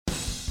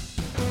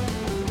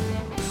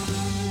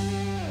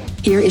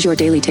Here is your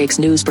Daily Takes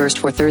news burst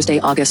for Thursday,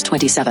 August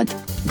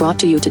 27th. Brought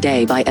to you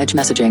today by Edge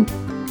Messaging.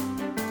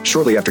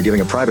 Shortly after giving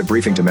a private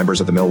briefing to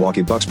members of the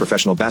Milwaukee Bucks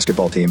professional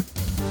basketball team,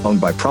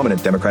 owned by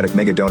prominent Democratic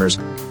mega donors,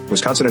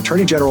 Wisconsin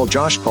Attorney General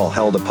Josh Paul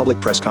held a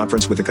public press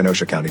conference with the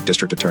Kenosha County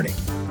District Attorney.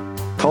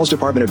 Paul's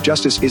Department of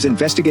Justice is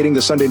investigating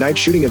the Sunday night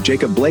shooting of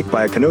Jacob Blake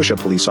by a Kenosha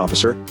police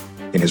officer.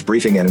 In his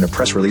briefing and in a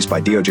press release by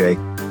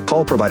DOJ,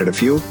 Paul provided a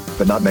few,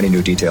 but not many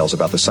new details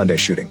about the Sunday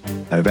shooting,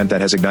 an event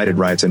that has ignited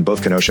riots in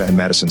both Kenosha and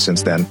Madison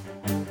since then.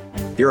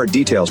 Here are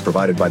details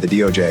provided by the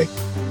DOJ.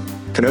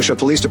 Kenosha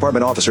Police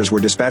Department officers were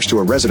dispatched to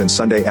a residence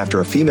Sunday after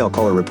a female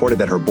caller reported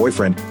that her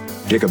boyfriend,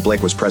 Jacob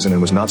Blake, was present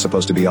and was not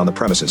supposed to be on the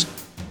premises.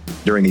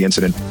 During the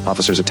incident,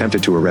 officers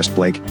attempted to arrest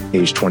Blake,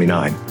 age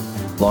 29.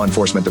 Law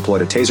enforcement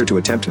deployed a taser to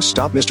attempt to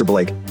stop Mr.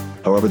 Blake.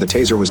 However, the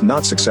taser was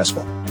not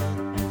successful.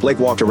 Blake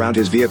walked around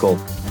his vehicle,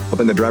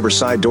 opened the driver's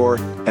side door,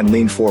 and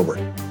leaned forward.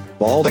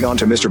 While holding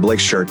onto Mr.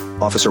 Blake's shirt,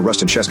 Officer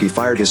Rustin Shesky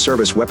fired his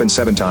service weapon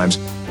 7 times.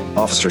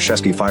 Officer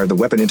Shesky fired the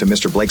weapon into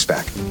Mr. Blake's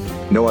back.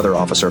 No other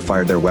officer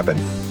fired their weapon.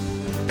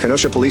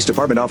 Kenosha Police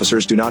Department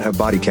officers do not have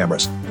body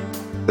cameras.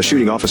 The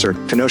shooting officer,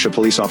 Kenosha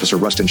Police Officer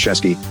Rustin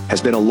Shesky,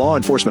 has been a law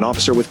enforcement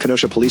officer with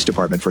Kenosha Police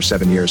Department for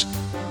 7 years.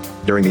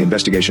 During the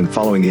investigation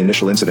following the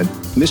initial incident,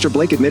 Mr.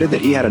 Blake admitted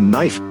that he had a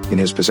knife in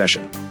his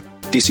possession.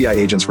 DCI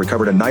agents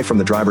recovered a knife from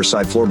the driver's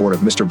side floorboard of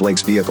Mr.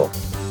 Blake's vehicle.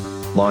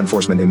 Law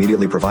enforcement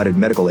immediately provided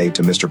medical aid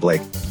to Mr.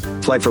 Blake.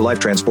 Flight for Life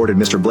transported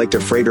Mr. Blake to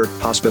Freiburg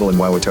Hospital in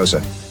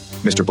Wauwatosa.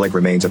 Mr. Blake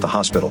remains at the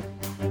hospital.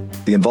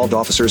 The involved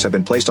officers have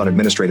been placed on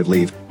administrative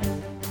leave.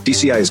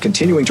 DCI is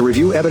continuing to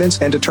review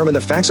evidence and determine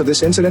the facts of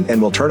this incident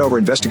and will turn over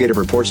investigative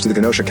reports to the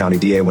Kenosha County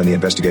DA when the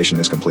investigation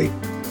is complete.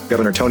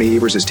 Governor Tony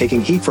Evers is taking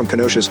heat from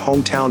Kenosha's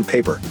hometown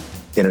paper.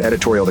 In an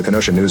editorial, the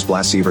Kenosha News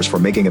blasts Evers for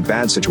making a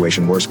bad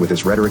situation worse with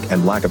his rhetoric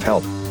and lack of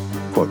help.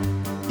 Quote,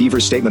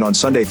 Evers' statement on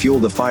Sunday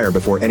fueled the fire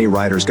before any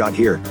rioters got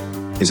here.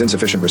 His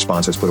insufficient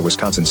response has put a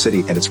Wisconsin city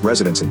and its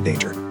residents in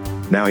danger.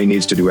 Now he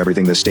needs to do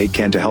everything the state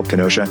can to help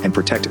Kenosha and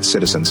protect its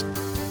citizens.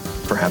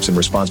 Perhaps in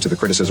response to the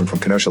criticism from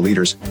Kenosha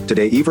leaders,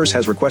 today Evers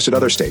has requested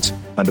other states,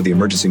 under the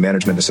Emergency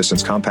Management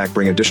Assistance Compact,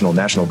 bring additional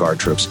National Guard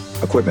troops,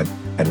 equipment,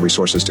 and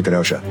resources to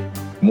Kenosha.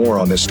 More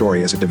on this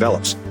story as it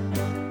develops.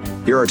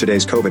 Here are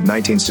today's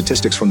COVID-19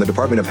 statistics from the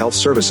Department of Health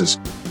Services.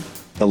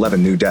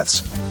 11 new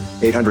deaths,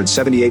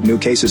 878 new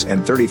cases,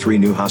 and 33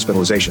 new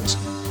hospitalizations.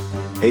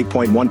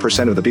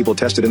 8.1% of the people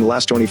tested in the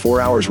last 24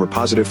 hours were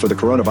positive for the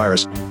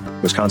coronavirus.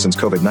 Wisconsin's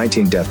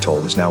COVID-19 death toll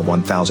is now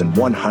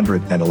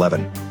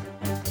 1,111.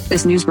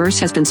 This news burst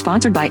has been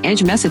sponsored by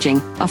Edge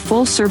Messaging, a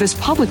full-service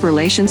public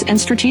relations and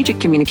strategic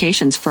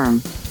communications firm.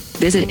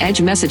 Visit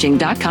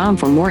edgemessaging.com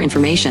for more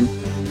information.